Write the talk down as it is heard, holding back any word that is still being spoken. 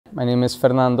My name is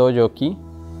Fernando Olloqui.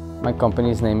 My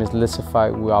company's name is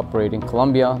Licify. We operate in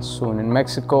Colombia, soon in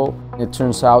Mexico. It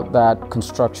turns out that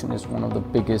construction is one of the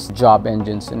biggest job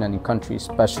engines in any country,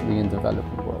 especially in the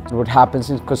developing world. What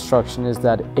happens in construction is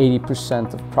that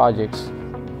 80% of projects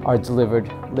are delivered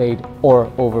late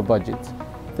or over budget.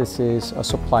 This is a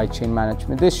supply chain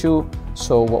management issue.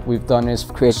 So what we've done is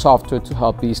create software to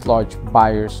help these large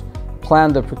buyers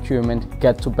plan their procurement,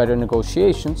 get to better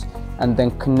negotiations, and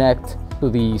then connect to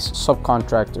these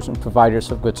subcontractors and providers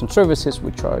of goods and services,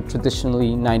 which are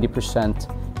traditionally 90%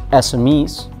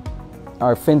 SMEs.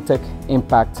 Our fintech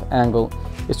impact angle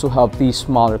is to help these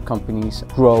smaller companies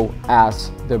grow as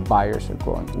their buyers are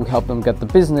growing. We help them get the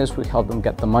business, we help them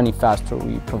get the money faster,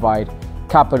 we provide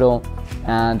capital,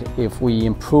 and if we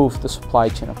improve the supply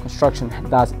chain of construction,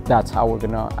 that's how we're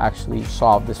gonna actually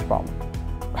solve this problem.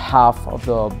 Half of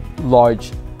the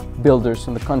large builders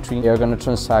in the country are going to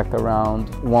transact around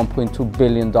 $1.2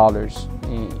 billion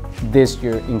this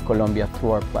year in Colombia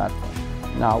through our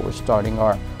platform. Now we're starting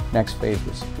our next phase,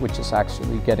 which is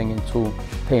actually getting into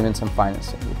payments and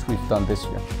financing, which we've done this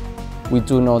year. We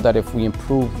do know that if we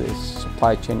improve this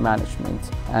supply chain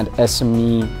management and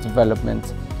SME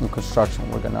development in construction,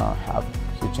 we're going to have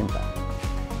a huge impact.